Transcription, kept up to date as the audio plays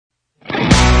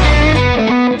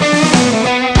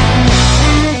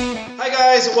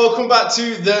welcome back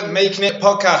to the Making It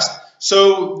podcast.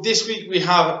 So this week we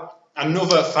have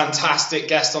another fantastic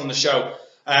guest on the show.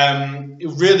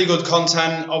 Really good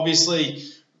content. Obviously,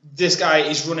 this guy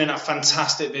is running a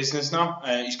fantastic business now.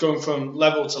 He's going from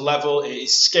level to level. It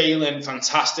is scaling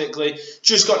fantastically.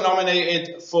 Just got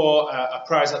nominated for a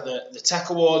prize at the Tech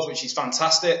Awards, which is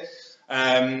fantastic.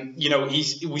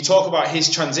 We talk about his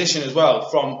transition as well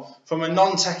from a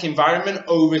non-tech environment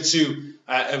over to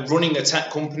running a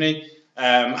tech company,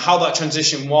 how that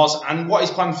transition was and what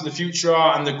his plans for the future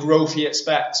are and the growth he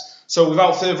expects. So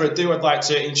without further ado, I'd like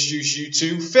to introduce you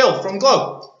to Phil from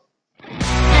Glow.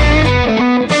 Hi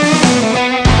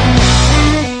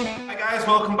guys,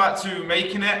 welcome back to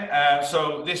Making It.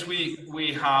 So this week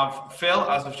we have Phil,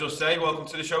 as I've just said. Welcome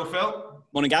to the show, Phil.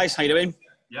 Morning guys, how you doing?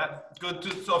 Yeah, good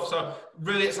stuff. So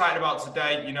really excited about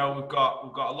today. You know, we've got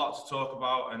a lot to talk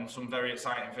about and some very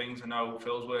exciting things I know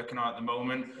Phil's working on at the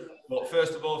moment. But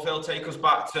first of all, Phil, take us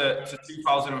back to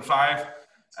 2005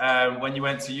 when you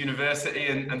went to university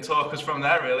and talk us from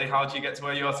there, really. How did you get to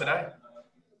where you are today?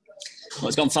 Well,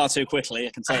 it's gone far too quickly,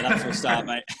 I can tell you that for a start,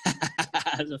 mate.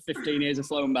 15 years have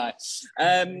flown by.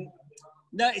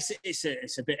 No, it's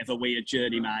a bit of a weird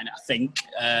journey, mine, I think,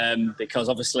 because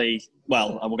obviously,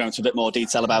 well, I will go into a bit more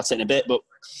detail about it in a bit, but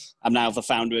I'm now the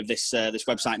founder of this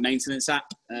website maintenance app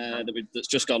that's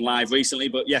just gone live recently.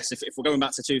 But yes, if we're going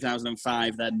back to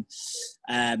 2005, then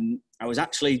I was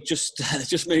actually just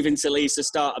moving to Leeds to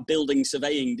start a building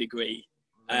surveying degree,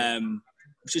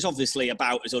 which is obviously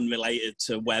about as unrelated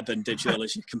to web and digital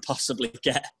as you can possibly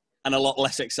get, and a lot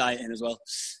less exciting as well.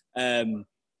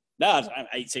 No, I'm an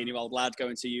 18-year-old lad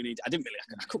going to uni. I couldn't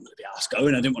really be asked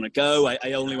going. I didn't want to go.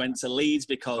 I only went to Leeds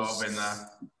because... been there.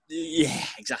 Yeah,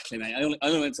 exactly, mate. I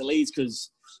only went to Leeds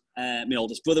because my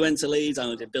oldest brother went to Leeds. I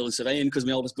only did building surveying because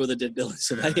my oldest brother did building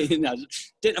surveying. I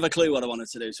didn't have a clue what I wanted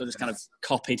to do, so I just kind of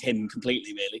copied him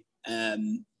completely, really,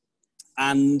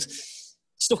 and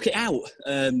stuck it out.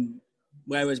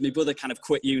 Whereas my brother kind of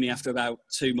quit uni after about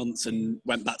 2 months and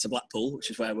went back to Blackpool, which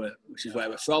is where we're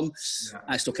from. Yeah.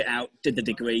 I stuck it out, did the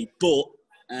degree, but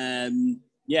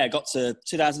got to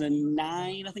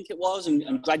 2009, I think it was,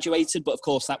 and graduated. But of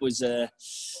course, that was a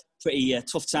pretty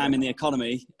tough time in the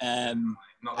economy. And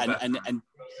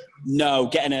no,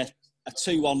 getting a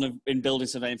 2-1 in building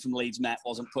surveying from Leeds Met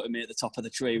wasn't putting me at the top of the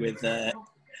tree with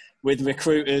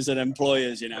recruiters and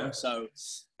employers, you know. Yeah. So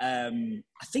I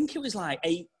think it was like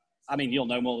 8. I mean, you'll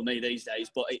know more than me these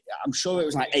days, but I'm sure it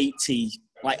was like 80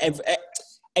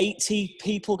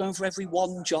 people going for every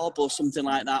one job or something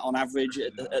like that on average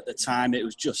at the time. It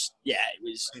was just, it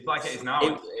was... It's like it is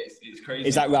now. It's crazy.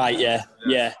 Is that right? Yeah.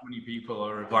 So many people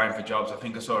are applying for jobs. I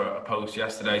think I saw a post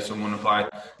yesterday. Someone applied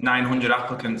 900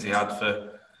 applicants he had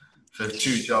for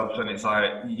 2 jobs. And it's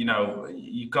like, you know,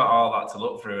 you've got all that to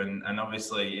look through. And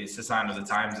obviously it's a sign of the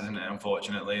times, isn't it?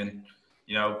 Unfortunately. And,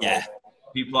 you know... Yeah.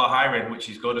 People are hiring, which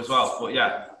is good as well. But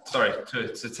yeah, sorry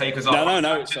to take us off.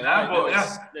 No, it's all right.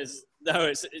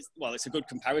 But it's a good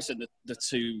comparison. The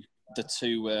two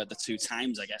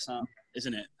times, I guess,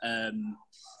 isn't it? I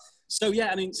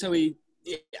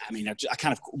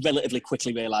kind of relatively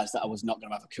quickly realised that I was not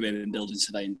going to have a career in building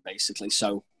surveying, basically.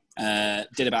 So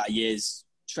did about a year's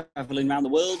travelling around the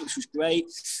world, which was great.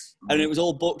 And it was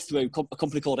all booked through a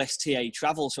company called STA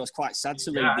Travel, so I was quite sad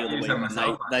to read the other week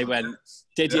when they went,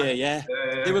 "Did you?" Yeah.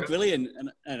 They were brilliant,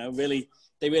 and you know, they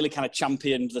really kind of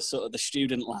championed the sort of the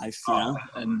student life, you know.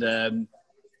 And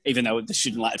even though the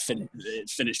student life had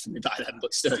finished for me by then,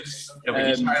 but still. Yeah,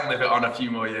 but you try and live it on a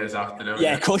few more years after, don't you?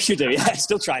 Yeah, of course you do. Yeah,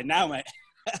 still trying now, mate.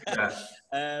 Yeah.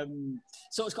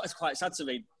 So it's quite sad to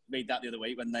read that the other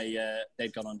week when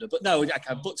they'd gone under. But no,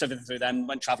 I booked everything through then,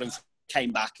 went travelling,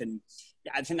 came back, and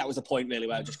yeah, I think that was the point really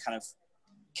where I just kind of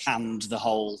canned the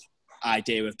whole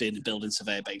idea of being a building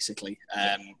surveyor, basically.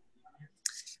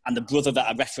 And the brother that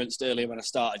I referenced earlier when I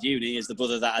started uni is the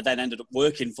brother that I then ended up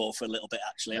working for a little bit,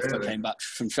 actually, after I came back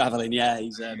from travelling. Yeah,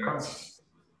 he's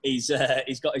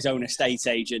got his own estate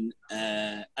agent.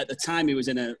 At the time, he was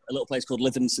in a little place called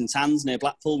Lytham St Anne's near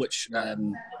Blackpool, which a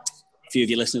few of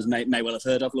your listeners may well have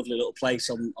heard of. Lovely little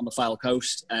place on the Fylde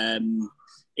coast.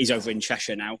 He's over in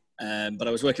Cheshire now, but I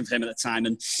was working for him at the time,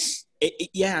 and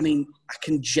I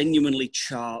can genuinely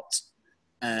chart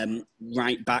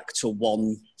right back to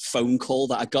one phone call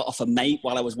that I got off a mate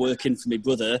while I was working for my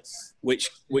brother, which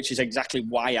is exactly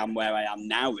why I'm where I am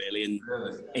now, really,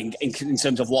 and in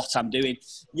terms of what I'm doing.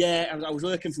 Yeah, I was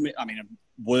working for me. I mean, I'm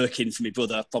working for my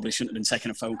brother. I probably shouldn't have been taking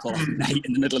a phone call off a mate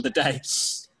in the middle of the day.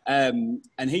 And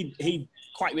he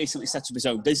quite recently set up his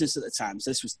own business at the time, so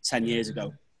this was 10 years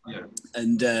ago. Yeah.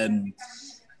 And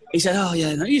he said, "Oh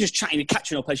yeah, no, you're just chatting,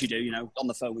 catching up as you do, you know, on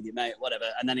the phone with your mate, whatever."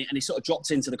 And then he sort of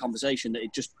dropped into the conversation that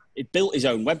it built his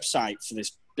own website for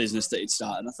this business that he'd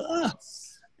started. And I thought, yeah,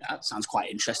 that sounds quite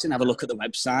interesting. Have a look at the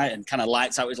website and kind of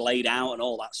liked how it was laid out and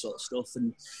all that sort of stuff.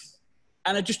 And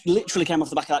I just literally came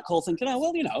off the back of that call thinking, oh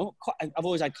well, you know, I've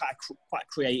always had quite a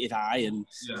creative eye, and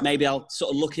maybe I'll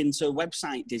sort of look into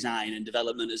website design and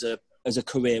development as a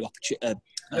career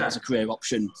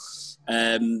option.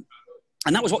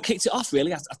 And that was what kicked it off,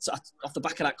 really. Off the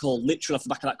back of that call, literally off the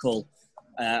back of that call,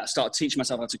 I started teaching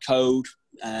myself how to code,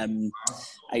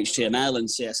 HTML and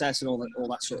CSS and all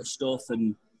that sort of stuff,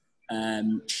 and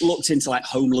looked into like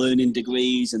home learning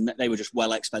degrees, and they were just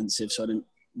well expensive, so I didn't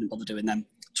bother doing them.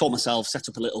 Taught myself, set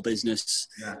up a little business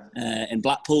in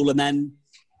Blackpool, and then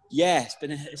it's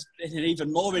been an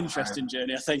even more interesting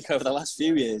journey, I think, over the last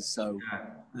few years. So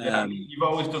you've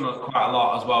always done quite a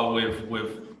lot as well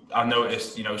with I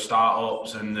noticed, you know,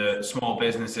 startups and the small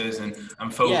businesses and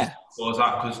focus towards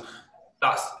that, because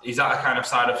is that a kind of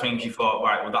side of things you thought,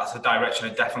 right, well, that's a direction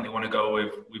I definitely want to go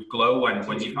with Glow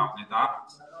when you founded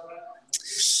that?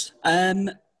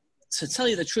 To tell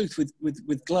you the truth,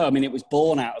 with Glow, I mean, it was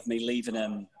born out of me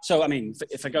leaving. So, I mean,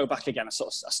 if I go back again, I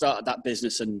started that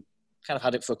business and kind of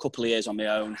had it for a couple of years on my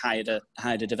own, hired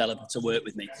a developer to work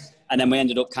with me. And then we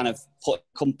ended up kind of put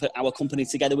our company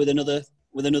together with another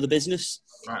business.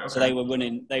 Right, okay. So they were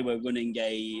running they were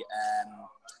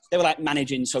like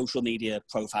managing social media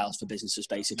profiles for businesses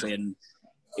basically. And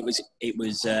it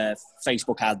was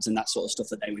Facebook ads and that sort of stuff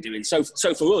that they were doing. So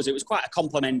for us, it was quite a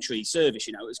complementary service,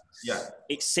 you know.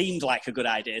 It seemed like a good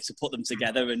idea to put them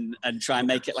together and try and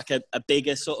make it like a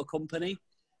bigger sort of company.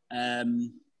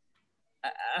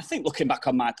 I think looking back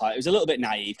on my part, it was a little bit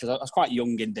naive because I was quite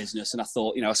young in business, and I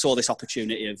thought, you know, I saw this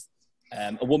opportunity of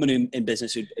a woman in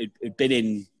business who'd been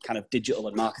in kind of digital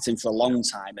and marketing for a long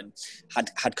time and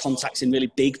had contacts in really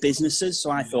big businesses.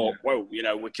 So I thought, whoa, you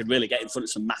know, we could really get in front of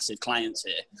some massive clients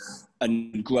here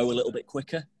and grow a little bit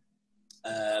quicker.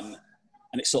 And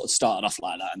it sort of started off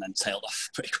like that and then tailed off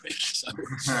pretty quick. So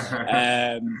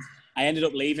I ended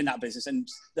up leaving that business, and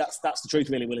that's the truth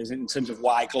really, Will, is in terms of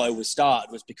why Glow was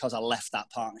started was because I left that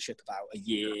partnership about a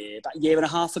year and a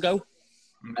half ago.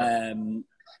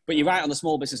 But you're right on the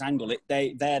small business angle.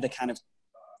 They're the kind of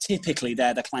typically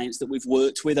they're the clients that we've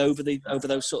worked with over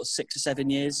those sort of 6 or 7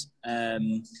 years.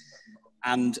 And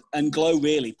Glow,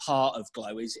 really, part of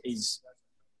Glow is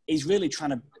really trying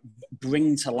to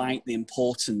bring to light the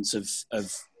importance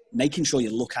of making sure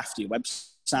you look after your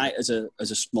website as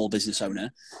a small business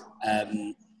owner,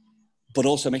 but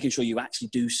also making sure you actually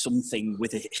do something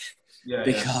with it.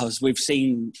 Because we've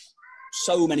seen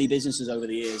so many businesses over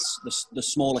the years, the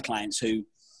smaller clients, who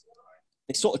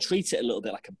they sort of treat it a little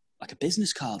bit like a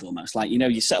business card almost. Like, you know,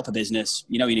 you set up a business,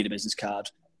 you know you need a business card,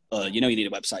 or you know you need a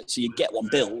website, so you get one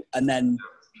built, and then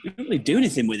you don't really do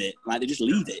anything with it. Like, they just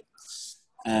leave it.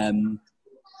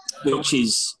 Which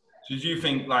is... So do you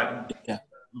think, like, the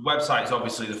website is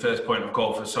obviously the first point of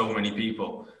call for so many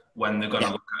people when they're going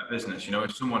to look at a business? You know,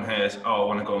 if someone hears, oh, I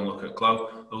want to go and look at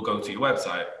Glow, they'll go to your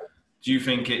website. Do you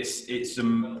think it's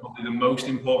probably the most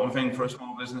important thing for a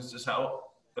small business to set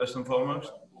up, first and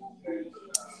foremost?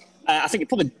 I think it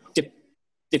probably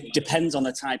depends on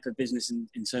the type of business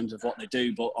in terms of what they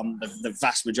do, but on the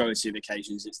vast majority of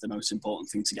occasions, it's the most important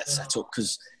thing to get set up,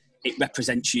 because it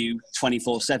represents you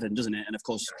 24/7, doesn't it? And of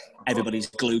course, everybody's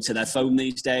glued to their phone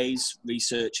these days,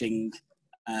 researching,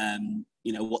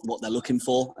 you know, what they're looking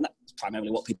for. And that's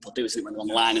primarily what people do, isn't it? When they're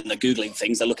online and they're Googling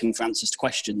things, they're looking for answers to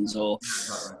questions, or,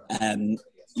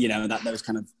 you know, those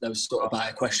sort of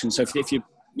buyer questions. So if your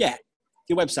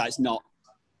website's not,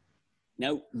 you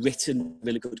know, written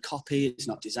really good copy, it's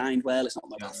not designed well, it's not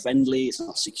mobile friendly, it's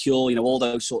not secure, you know, all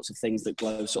those sorts of things that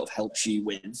Glow sort of helps you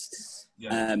with,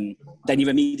 then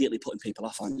you're immediately putting people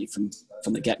off, aren't you, from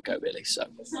the get-go, really. So,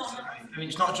 I mean,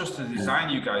 it's not just the design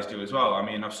you guys do as well. I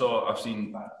mean, I've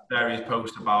seen various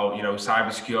posts about, you know,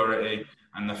 cybersecurity,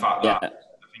 and the fact that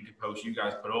I think a post you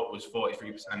guys put up was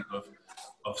 43%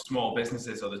 of small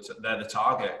businesses they're the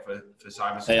target for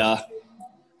cybersecurity. They are.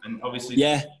 And obviously,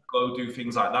 Glow do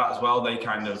things like that as well. They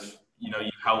kind of, you know, you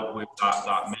help with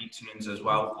that maintenance as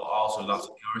well, but also that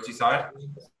security side.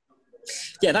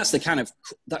 Yeah, that's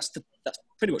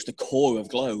pretty much the core of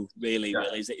Glow, really.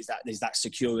 Is that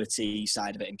security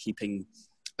side of it, and keeping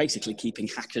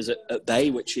hackers at bay,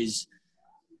 which is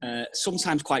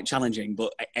sometimes quite challenging,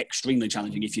 but extremely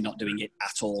challenging if you're not doing it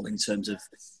at all, in terms of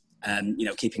you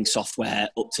know, keeping software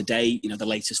up to date, you know, the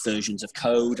latest versions of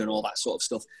code and all that sort of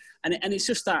stuff. And it's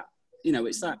just that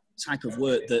it's that type of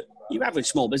work that your average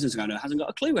small business owner hasn't got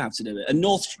a clue how to do it, and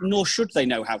nor should they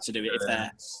know how to do it if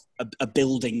they're a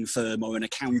building firm or an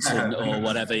accountant or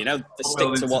whatever. They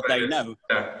stick to what they know.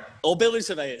 Or building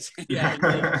surveyors.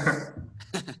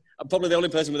 I'm probably the only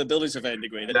person with a building surveying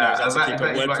degree that knows how to keep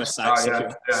a WordPress site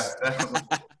secure.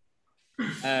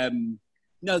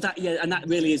 No, and that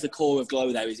really is the core of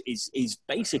Glow. There is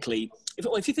basically,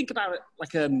 if you think about it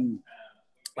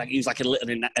like use like a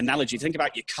little analogy. Think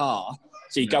about your car.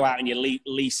 So you go out and you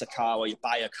lease a car or you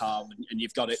buy a car, and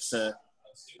you've got it for,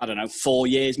 I don't know, 4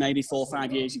 years, maybe 4 or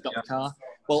 5 years. You've got the car.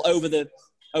 Well, over the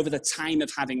time of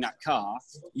having that car,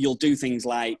 you'll do things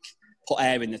like put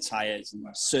air in the tires and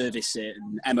service it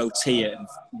and MOT it and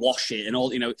wash it and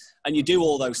all, and you do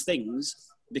all those things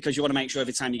because you want to make sure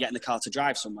every time you get in the car to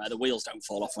drive somewhere, the wheels don't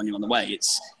fall off when you're on the way.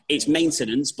 It's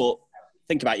maintenance, but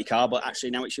think about your car, but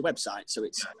actually now it's your website. So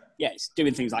it's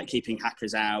doing things like keeping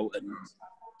hackers out and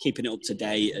keeping it up to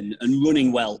date and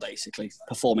running well, basically,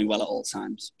 performing well at all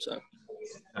times. So,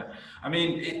 I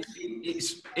mean,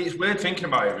 it's weird thinking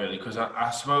about it really, because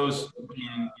I suppose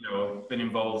been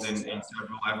involved in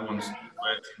several, everyone's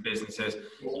worked in businesses,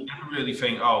 you never really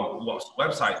think, oh, what's the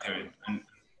website doing and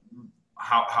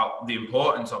how the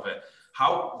importance of it.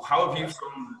 How have you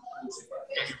found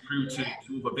getting through to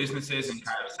other businesses and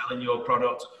kind of selling your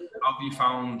product? Have you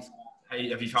found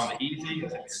it easy?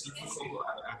 Is it difficult?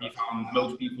 Have you found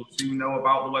most people do know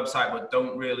about the website but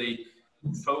don't really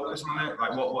focus on it?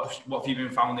 Like what have you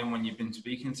been finding when you've been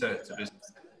speaking to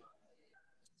businesses?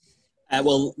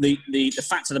 Well, the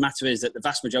fact of the matter is that the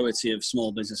vast majority of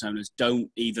small business owners don't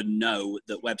even know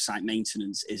that website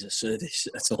maintenance is a service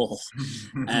at all.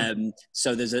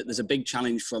 So there's a big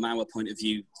challenge from our point of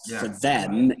view for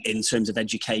them in terms of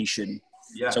education.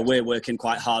 Yeah. So we're working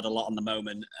quite hard a lot on the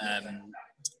moment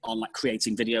on like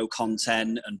creating video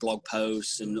content and blog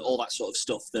posts and all that sort of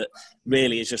stuff that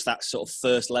really is just that sort of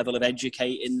first level of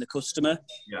educating the customer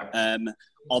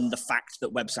on the fact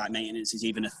that website maintenance is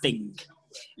even a thing.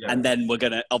 Yeah. And then we're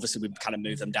going to, obviously, we kind of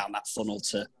move them down that funnel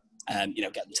to, get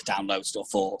them to download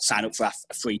stuff or sign up for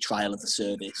a free trial of the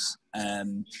service.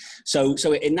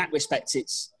 So in that respect,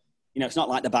 it's not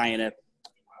like they're buying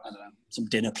some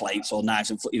dinner plates or knives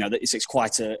and it's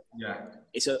quite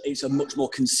it's a much more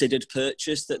considered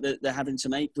purchase that they're having to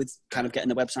make with kind of getting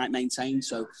the website maintained.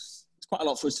 So it's quite a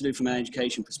lot for us to do from an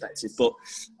education perspective, but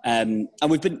and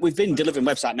we've been delivering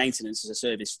website maintenance as a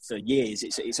service for years.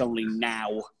 It's only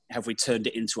now have we turned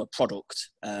it into a product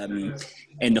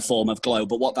in the form of Glow.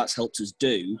 But what that's helped us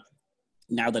do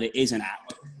now that it is an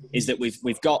app is that we've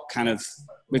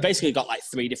basically got like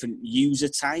 3 different user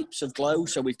types of Glow.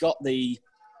 So we've got the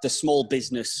small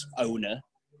business owner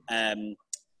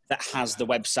that has the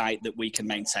website that we can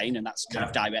maintain, and that's kind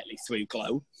of directly through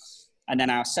Glow. And then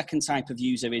our second type of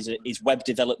user is web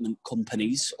development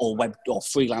companies or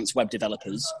freelance web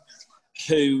developers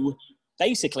who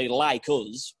basically, like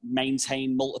us,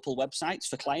 maintain multiple websites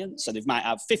for clients. So they might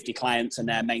have 50 clients and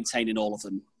they're maintaining all of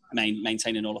them,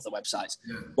 maintaining all of the websites.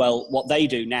 Yeah. Well, what they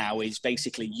do now is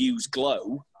basically use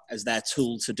Glow as their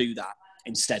tool to do that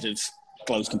instead of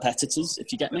Glow's competitors,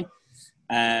 if you get me.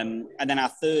 And then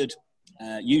our third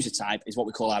user type is what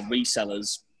we call our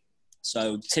resellers.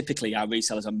 So typically our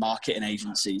resellers are marketing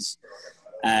agencies.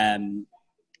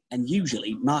 And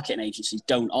usually marketing agencies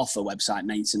don't offer website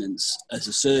maintenance as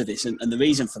a service. And the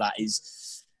reason for that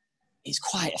is it's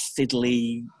quite a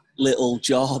fiddly little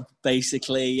job,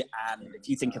 basically. And if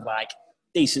you think of like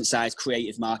decent sized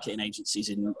creative marketing agencies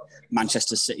in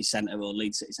Manchester city centre or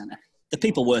Leeds city centre, the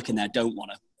people working there don't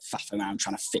want to faff around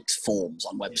trying to fix forms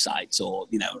on websites or,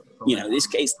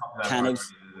 it's kind of...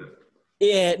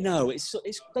 Yeah, no, it's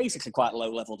basically quite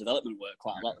low-level development work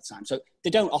quite a lot of the time. So they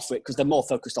don't offer it because they're more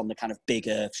focused on the kind of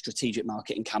bigger strategic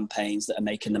marketing campaigns that are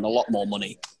making them a lot more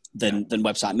money than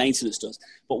website maintenance does.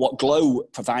 But what Glow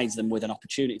provides them with an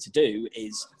opportunity to do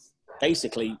is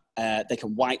basically they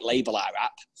can white label our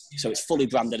app, so it's fully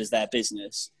branded as their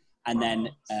business, and then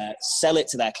sell it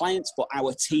to their clients, but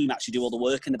our team actually do all the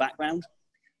work in the background.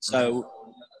 So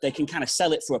they can kind of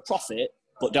sell it for a profit,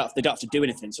 but they don't have to do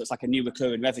anything. So it's like a new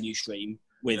recurring revenue stream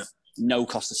with no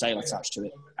cost of sale attached to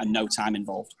it and no time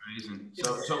involved. Amazing.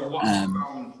 So what's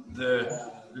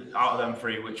out of them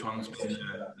 3, which one's been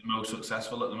the most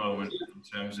successful at the moment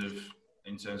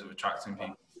in terms of attracting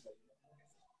people?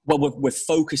 Well, we're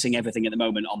focusing everything at the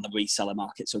moment on the reseller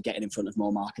market, so getting in front of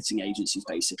more marketing agencies,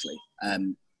 basically.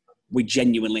 We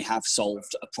genuinely have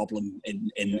solved a problem in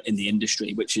the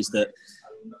industry, which is that,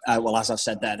 as I've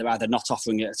said there, they're either not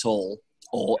offering it at all,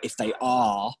 or if they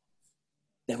are,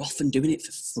 they're often doing it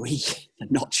for free. They're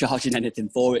not charging anything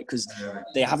for it because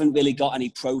they haven't really got any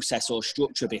process or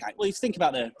structure behind. Well, if you think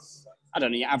about I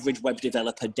don't know, your average web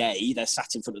developer day, they're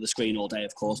sat in front of the screen all day,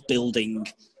 of course, building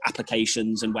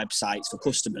applications and websites for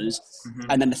customers. Mm-hmm.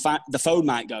 And then the phone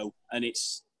might go and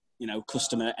it's, you know,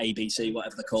 customer ABC,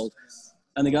 whatever they're called.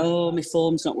 And they go, oh, my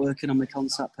form's not working on my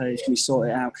contact page. Can you sort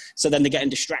it out? So then they're getting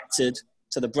distracted.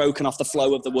 So they're broken off the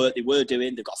flow of the work they were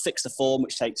doing. They've got to fix the form,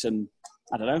 which takes them,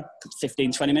 I don't know,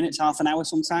 15, 20 minutes, half an hour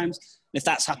sometimes. And if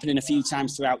that's happening a few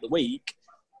times throughout the week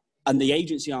and the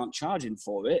agency aren't charging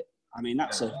for it, I mean,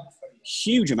 that's a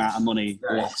huge amount of money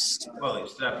lost. Well,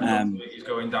 it's definitely it's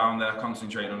going down there,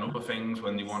 concentrating on other things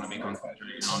when they want to be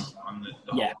concentrating on the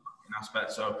whole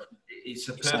aspect. So it's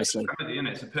a perfect remedy, and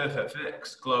it's a perfect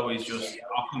fix. Glow is just,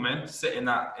 I'll come in, sit in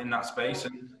that space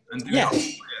and do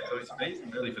it. So it's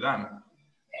amazing, really, for them.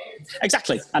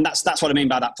 Exactly, and that's what I mean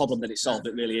by that problem that it's solved.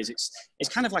 It really is. It's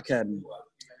kind of like I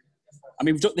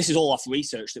mean, this is all off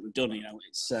research that we've done. You know,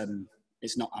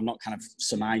 it's not. I'm not kind of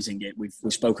surmising it. We've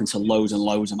spoken to loads and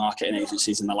loads of marketing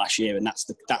agencies in the last year, and that's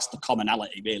the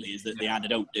commonality really, is that they either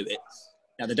don't do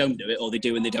it, or they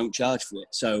do and they don't charge for it.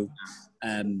 So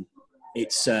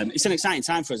it's an exciting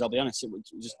time for us. I'll be honest. It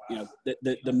just, you know,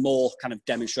 the more kind of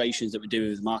demonstrations that we do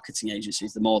with marketing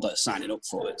agencies, the more that are signing up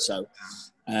for it. So.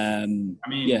 I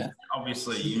mean,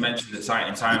 obviously, you mentioned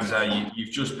exciting times there.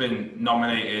 You've just been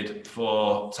nominated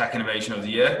for Tech Innovation of the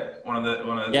Year, one of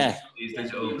the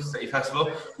Digital City Festival,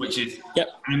 which is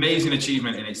an amazing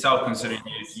achievement in itself, considering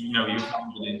you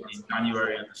founded in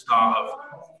January at the start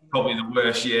of probably the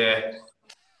worst year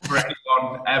for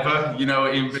anyone ever, you know,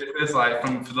 in business, like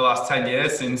for the last 10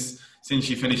 years since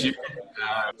you finished it.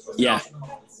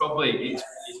 Probably it's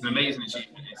an amazing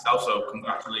achievement in itself, so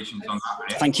congratulations on that,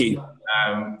 mate. Thank you.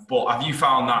 But have you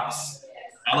found that's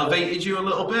elevated you a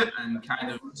little bit and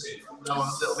kind of know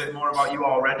a little bit more about you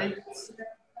already?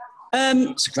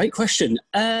 It's a great question.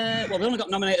 Well, we only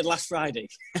got nominated last Friday.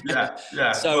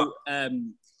 Yeah. So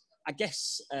I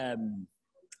guess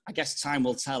time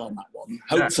will tell on that one.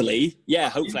 Hopefully,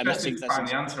 hopefully. I'm not to find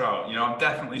the answer out. You know, I'm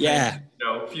definitely thinking, you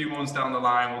know, a few months down the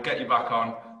line, we'll get you back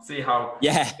on, see how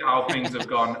things have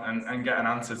gone, and get an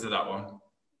answer to that one.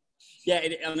 Yeah,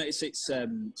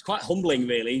 it's quite humbling,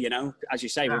 really. You know, as you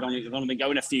say, we've only been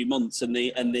going a few months, and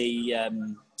the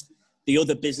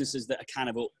other businesses that are kind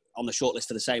of on the shortlist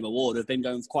for the same award have been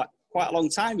going for quite a long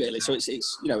time, really. So it's you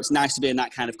know, it's nice to be in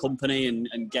that kind of company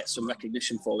and get some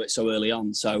recognition for it so early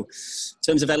on. So in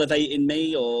terms of elevating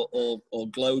me or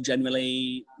Glow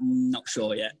generally, not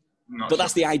sure yet. But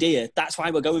that's the idea. That's why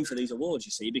we're going for these awards,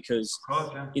 you see, because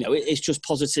you know, it's just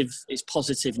positive. It's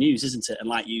positive news, isn't it? And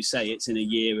like you say, it's in a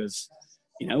year of,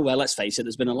 you know, well, let's face it,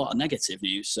 there's been a lot of negative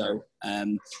news. So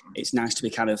it's nice to be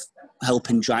kind of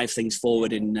helping drive things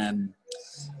forward in,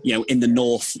 you know, in the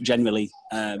north generally,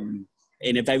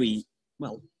 in a very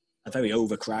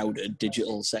overcrowded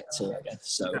digital sector, I guess.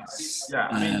 So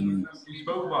I mean, we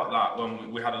spoke about that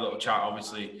when we had a little chat,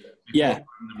 obviously. And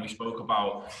we spoke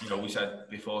about, you know, we said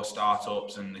before,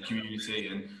 startups and the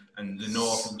community and the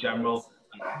north in general,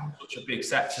 such a big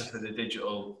sector for the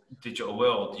digital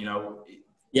world, you know.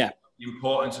 The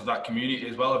importance of that community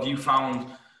as well. Have you found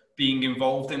being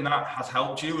involved in that has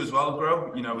helped you as well,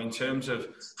 Grow? You know, in terms of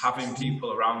having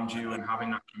people around you and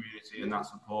having that community and that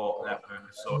support network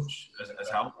as such has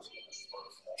helped?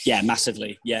 Yeah,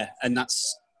 massively. Yeah, and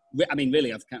that's, I mean,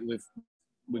 really,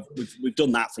 we've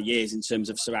done that for years in terms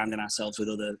of surrounding ourselves with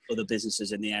other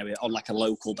businesses in the area on like a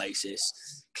local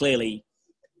basis. Clearly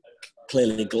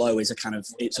Glow is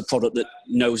it's a product that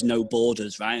knows no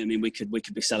borders, right? I mean, we could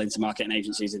be selling to marketing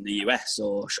agencies in the US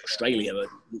or Australia, it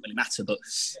doesn't really matter. But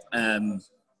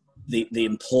the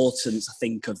importance, I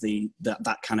think, of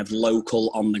that kind of local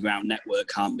on the ground network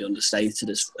can't be understated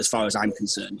as far as I'm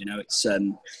concerned. You know, it's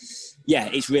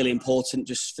it's really important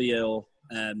just for your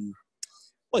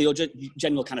your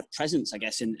general kind of presence, I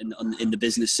guess, in the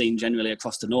business scene generally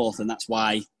across the north, and that's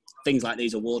why things like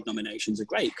these award nominations are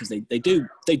great, because they do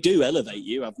elevate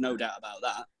you. I've no doubt about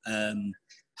that.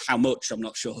 How much, I'm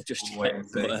not sure just yet.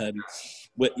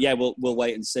 We'll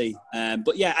wait and see.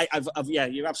 But yeah,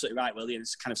 you're absolutely right, Will.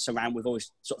 It's kind of we've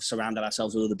always sort of surrounded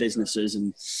ourselves with other businesses,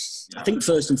 and I think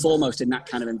first and foremost in that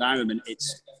kind of environment,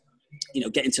 it's, you know,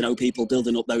 getting to know people,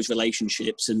 building up those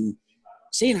relationships, and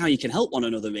seeing how you can help one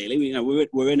another. Really, you know,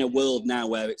 we're in a world now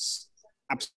where it's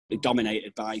absolutely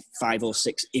dominated by 5 or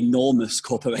 6 enormous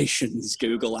corporations,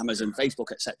 Google, Amazon, Facebook,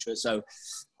 etc. So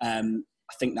I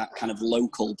think that kind of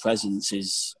local presence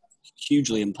is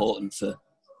hugely important for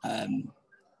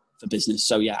business.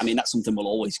 So yeah, I mean, that's something we'll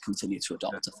always continue to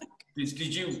adopt, I think.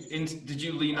 Did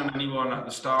you lean on anyone at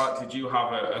the start? Did you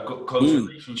have a good close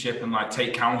relationship and like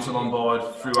take counsel on board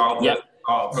throughout the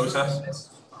process?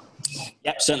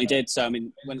 Yep, certainly did. So I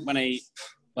mean, when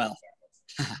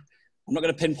I'm not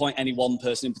going to pinpoint any one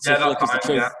person in particular, because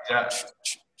the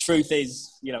truth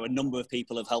is, you know, a number of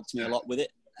people have helped me a lot with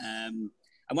it. And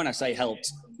when I say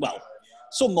helped, well,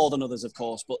 some more than others, of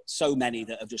course, but so many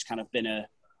that have just kind of been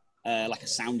like a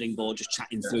sounding board, just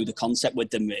chatting through the concept with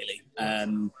them, really.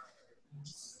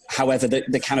 However,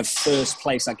 the kind of first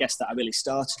place, I guess, that I really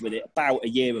started with it about a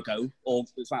year ago, or it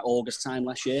was about August time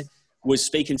last year, was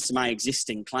speaking to my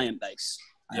existing client base.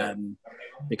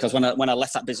 Because when I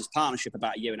left that business partnership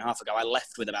about a year and a half ago, I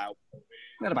left with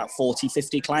about 40,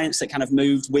 50 clients that kind of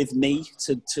moved with me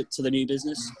to the new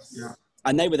business. Yeah.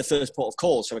 And they were the first port of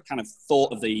call. So I kind of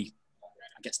thought of the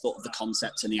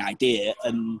concept and the idea.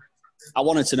 And I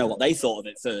wanted to know what they thought of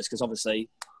it first, because obviously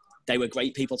they were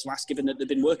great people to ask, given that they've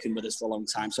been working with us for a long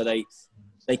time. So they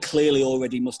clearly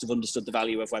already must have understood the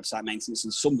value of website maintenance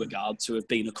in some regard, to have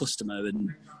been a customer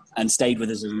and stayed with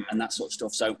us and that sort of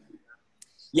stuff. So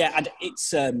yeah, and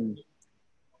it's, I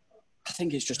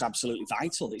think it's just absolutely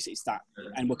vital. It's that,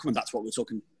 and we're coming back to what we were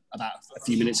talking about a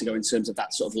few minutes ago in terms of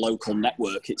that sort of local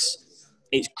network.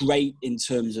 It's great in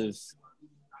terms of,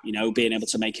 you know, being able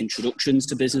to make introductions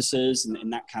to businesses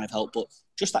and that kind of help, but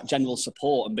just that general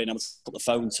support and being able to put the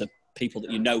phone to people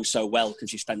that you know so well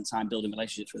because you spend time building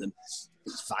relationships with them,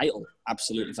 it's vital,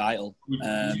 absolutely vital.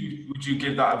 Would you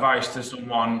give that advice to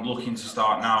someone looking to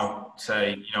start now,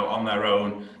 say, you know, on their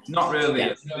own, not really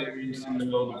experienced in the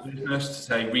world of business, to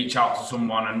say reach out to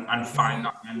someone and find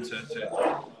that mentor to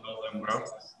help them grow?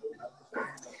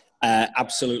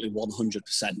 Absolutely,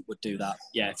 100% would do that.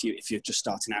 Yeah, if you're just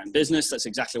starting out in business, that's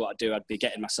exactly what I'd do. I'd be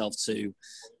getting myself to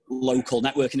local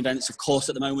networking events. Of course,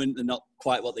 at the moment, they're not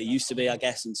quite what they used to be, I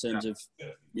guess, in terms of,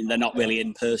 they're not really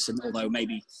in person, although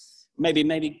maybe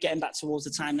getting back towards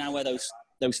the time now where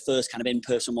those first kind of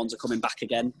in-person ones are coming back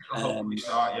again.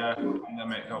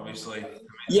 Pandemic, obviously.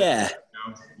 Yeah.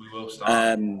 We will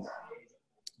start.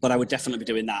 But I would definitely be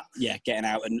doing that. Yeah, getting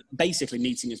out and basically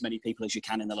meeting as many people as you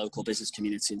can in the local business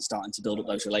community and starting to build up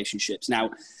those relationships.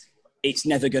 Now, it's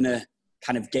never going to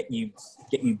kind of get you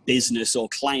business or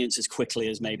clients as quickly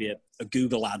as maybe a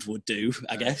Google ad would do,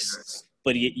 I guess.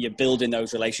 But you're building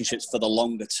those relationships for the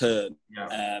longer term.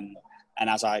 Yeah. And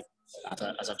as I've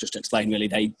just explained, really,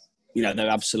 they're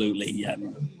absolutely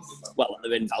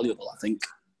they're invaluable, I think.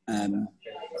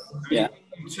 Yeah.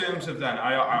 In terms of then,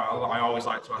 I always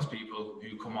like to ask people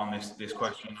who come on this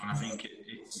question, and I think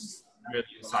it's really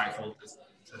insightful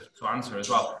to answer as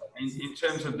well. In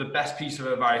terms of the best piece of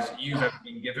advice you've ever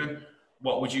been given,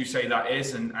 what would you say that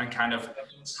is, and kind of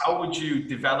how would you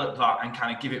develop that and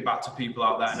kind of give it back to people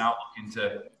out there now looking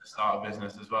to start a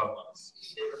business as well?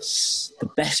 The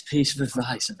best piece of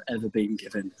advice I've ever been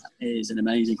given is an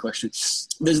amazing question.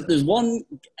 There's one,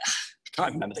 I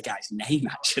can't remember the guy's name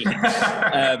actually.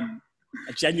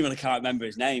 I genuinely can't remember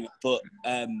his name, but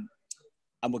and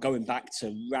we're going back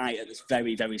to right at this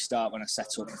very, very start when I set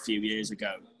up a few years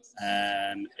ago.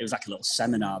 It was like a little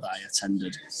seminar that I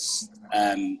attended.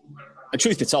 And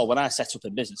truth be told, when I set up a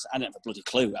business, I didn't have a bloody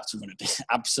clue how to run a business.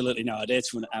 Absolutely no idea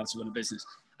how to run a business.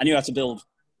 I knew how to build,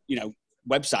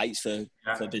 websites for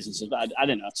businesses, but I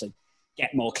didn't know how to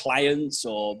get more clients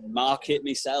or market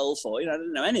myself, or I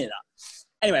didn't know any of that.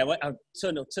 Anyway, I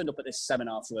turned up at this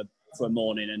seminar for a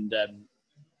morning, and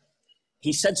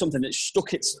he said something that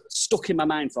stuck in my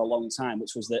mind for a long time,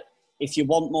 which was that if you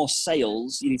want more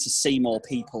sales, you need to see more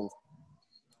people.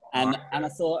 And I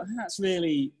thought,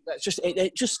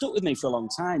 it just stuck with me for a long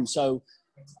time. So,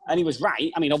 and he was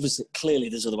right. I mean, obviously, clearly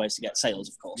there's other ways to get sales,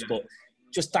 of course, but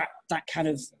just that kind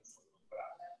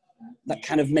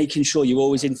of making sure you're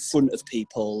always in front of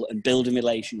people and building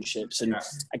relationships. And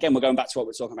again, we're going back to what we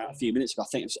were talking about a few minutes ago. I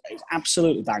think it was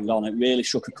absolutely bang on. It really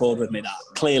struck a chord with me, that,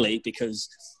 clearly, because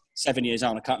 7 years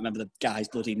on, I can't remember the guy's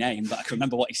bloody name, but I can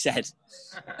remember what he said.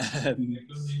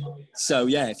 So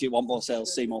yeah, if you want more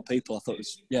sales, see more people. I thought it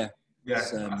was,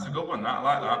 that's a good one. I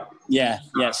like that. Yeah,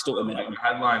 it stuck with me. Make a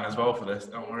headline as well for this.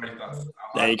 Don't worry.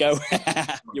 There you go.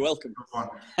 You're welcome.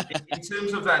 In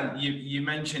terms of then, you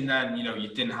mentioned then, you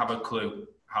didn't have a clue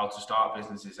how to start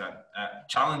businesses. And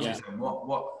challenges. And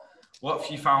what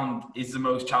have you found is the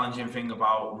most challenging thing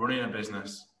about running a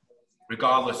business,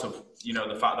 regardless of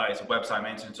the fact that it's a website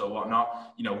maintenance or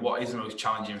whatnot? What is the most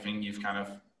challenging thing you've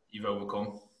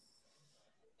overcome?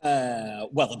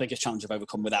 Well, the biggest challenge I've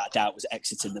overcome, without a doubt, was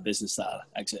exiting the business that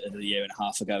I exited a year and a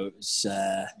half ago. It was,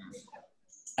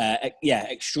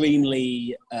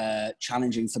 extremely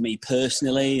challenging for me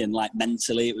personally, and like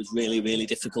mentally, it was really, really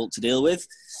difficult to deal with.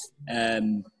 I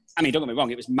mean, don't get me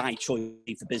wrong, it was my choice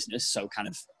for business, so kind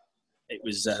of it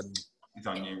was a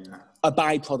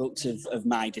byproduct of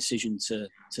my decision to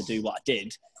do what I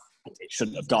did. it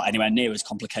shouldn't have got anywhere near as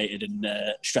complicated and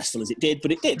stressful as it did,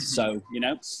 but it did. So,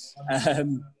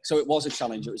 so it was a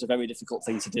challenge. It was a very difficult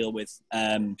thing to deal with.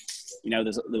 There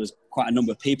was quite a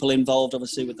number of people involved,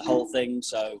 obviously, with the whole thing.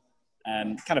 So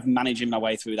kind of managing my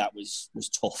way through that was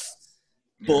tough.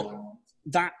 But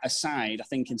that aside, I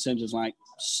think in terms of like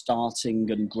starting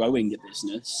and growing a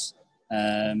business,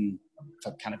 if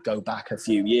I kind of go back a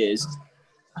few years,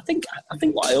 I think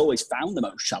what I always found the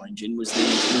most challenging was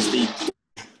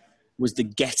the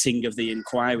getting of the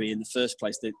inquiry in the first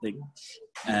place. The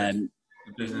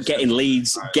getting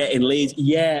leads.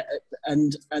 Yeah,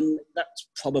 and that's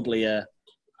probably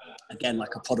again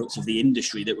like a product of the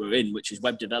industry that we're in, which is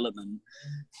web development,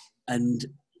 and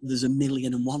there's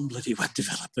 1,000,001 bloody web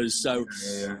developers. So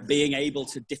being able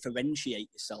to differentiate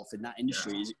yourself in that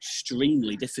industry is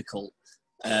extremely difficult.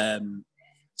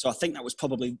 So I think that was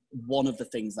probably one of the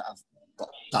things that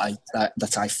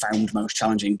I found most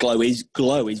challenging. Glow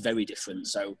is very different.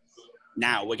 So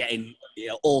now we're getting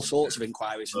all sorts of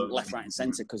inquiries from left, right, and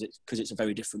centre because it's a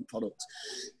very different product.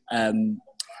 And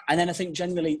then I think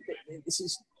generally this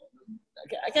is,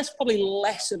 I guess, probably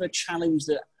less of a challenge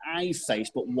that I face,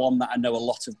 but one that I know a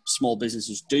lot of small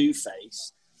businesses do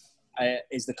face,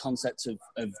 is the concept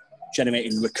of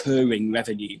generating recurring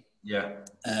revenue. Yeah.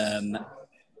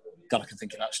 God, I can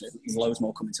think of actually loads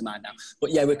more coming to mind now.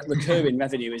 But yeah, recurring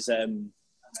revenue is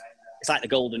it's like the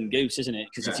golden goose, isn't it?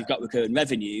 Because if you've got recurring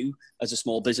revenue as a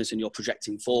small business and you're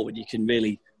projecting forward, you can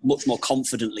really much more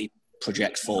confidently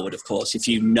project forward. Of course, if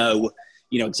you know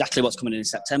exactly what's coming in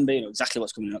September, you know exactly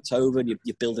what's coming in October, and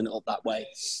you're building it up that way.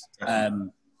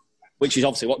 Which is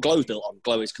obviously what Glow's built on.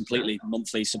 Glow is completely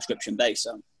monthly subscription based.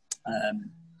 So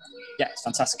it's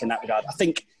fantastic in that regard. I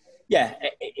think. Yeah,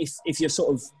 if you're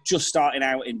sort of just starting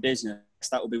out in business,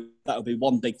 that would be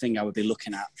one big thing I would be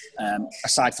looking at.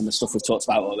 Aside from the stuff we've talked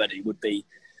about already, would be,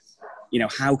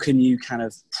 how can you kind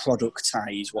of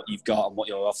productize what you've got and what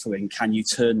you're offering? Can you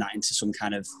turn that into some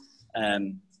kind of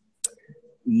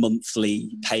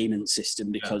monthly payment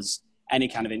system? Because any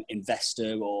kind of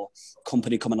investor or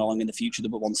company coming along in the future that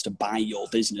wants to buy your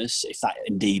business, if that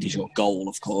indeed is your goal,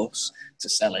 of course, to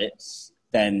sell it,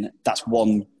 then that's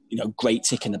one. Great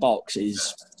tick in the box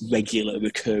is regular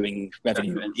recurring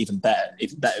revenue, and even better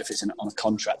if it's on a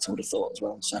contract, I would have thought as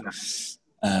well. So,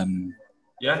 I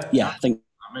think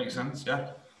that makes sense.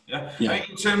 Yeah.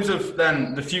 In terms of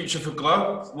then the future for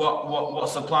Glow,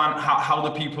 what's the plan? How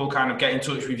do people kind of get in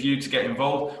touch with you to get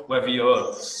involved? Whether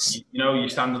you're your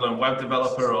standalone web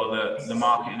developer or the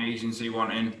marketing agency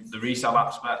wanting the resale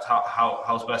aspect,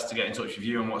 how's best to get in touch with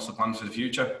you, and what's the plans for the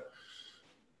future?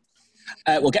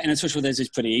 Well, getting in touch with us is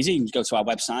pretty easy. You can go to our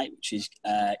website, which is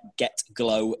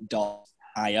getglow.io.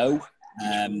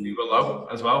 Below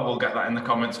as well. We'll get that in the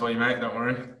comments for you, mate. Don't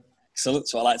worry. Excellent.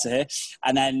 So I like to hear.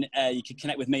 And then you can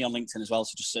connect with me on LinkedIn as well.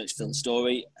 So just search Phil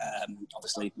Storey.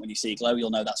 Obviously, when you see Glow, you'll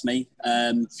know that's me.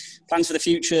 Plans for the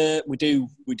future: we do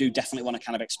definitely want to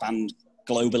kind of expand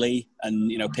globally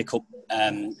and pick up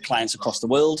clients across the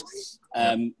world.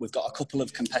 We've got a couple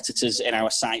of competitors in our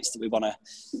sites that we want to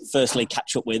firstly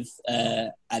catch up with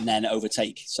and then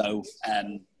overtake. So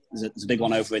there's a big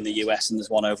one over in the US and there's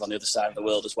one over on the other side of the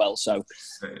world as well. So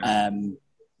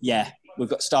we've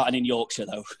got starting in Yorkshire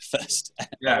though first.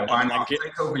 Yeah, why not?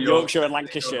 Take over Yorkshire and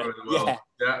Lancashire. Yeah,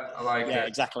 I like it. Yeah,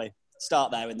 exactly. Start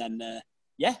there and then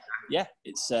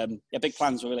it's big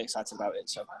plans. We're really excited about it.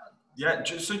 So. Yeah,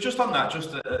 so just on that,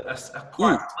 just a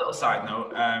quite little side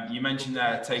note. You mentioned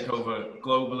there take over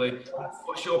globally.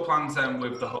 What's your plans then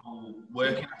with the whole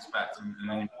working aspect and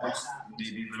then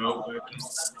maybe remote working?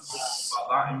 About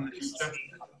that in the future?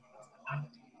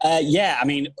 I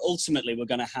mean, ultimately we're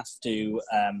going to have to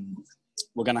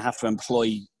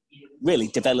employ really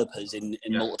developers in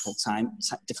multiple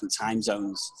different time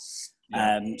zones.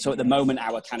 So at the moment,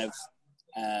 our kind of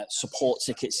support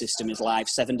ticket system is live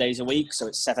 7 days a week, so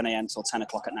it's 7 a.m. till 10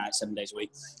 o'clock at night, 7 days a week,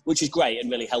 which is great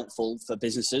and really helpful for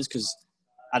businesses because,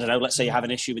 I don't know, let's say you have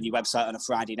an issue with your website on a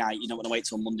Friday night, you don't want to wait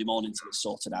till Monday morning till it's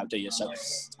sorted out, do you? So,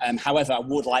 however, I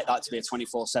would like that to be a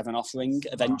 24/7 offering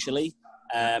eventually,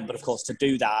 but of course to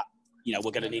do that,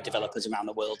 we're going to need developers around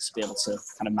the world to be able to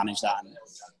kind of manage that. And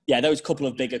those couple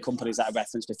of bigger companies that I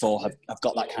referenced before have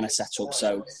got that kind of set up,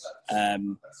 so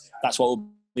that's what we'll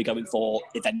be going for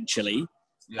eventually.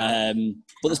 But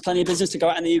there's plenty of business to go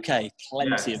out in the UK.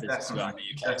 Plenty of business to go out in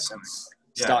the UK. So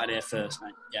starting here first,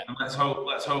 mate. Yeah. And let's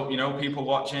hope people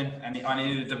watching, any of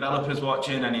the developers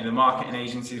watching, any of the marketing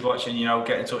agencies watching,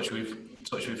 get in touch with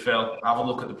Phil. Have a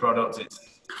look at the product. It's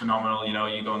phenomenal.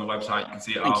 You go on the website, you can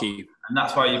see it all. Thank you. And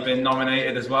that's why you've been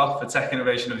nominated as well for Tech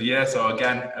Innovation of the Year. So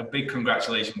again, a big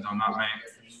congratulations on that, mate.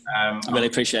 I really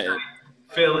appreciate it.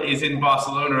 Phil is in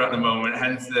Barcelona at the moment,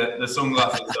 hence the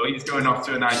sunglasses. So he's going off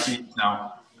to a nice beach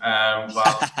now.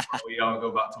 While we all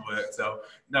go back to work. So,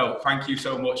 no, thank you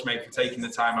so much, mate, for taking the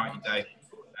time out of your day.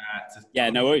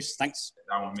 Yeah, no worries. Thanks.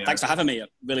 Thanks for having me. I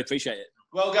really appreciate it.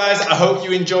 Well, guys, I hope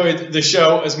you enjoyed the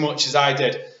show as much as I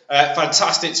did.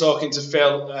 Fantastic talking to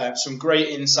Phil. Some great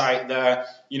insight there.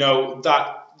 You know,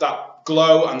 that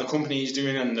glow and the company he's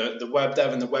doing and the web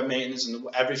dev and the web maintenance and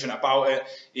everything about it,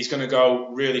 he's going to go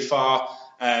really far.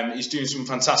 He's doing some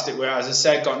fantastic work. As I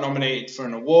said, got nominated for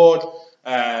an award.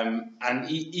 And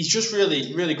he's just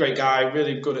really great guy,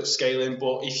 really good at scaling.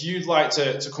 But if you'd like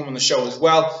to come on the show as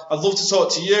well, I'd love to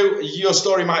talk to you. Your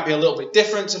story might be a little bit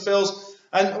different to Phil's.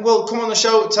 And well, come on the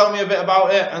show, tell me a bit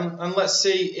about it, and let's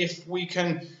see if we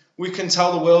can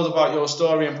tell the world about your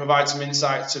story and provide some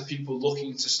insight to people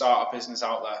looking to start a business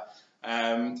out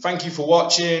there. Thank you for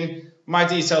watching. My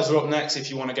details are up next if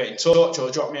you want to get in touch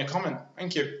or drop me a comment.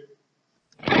 Thank you.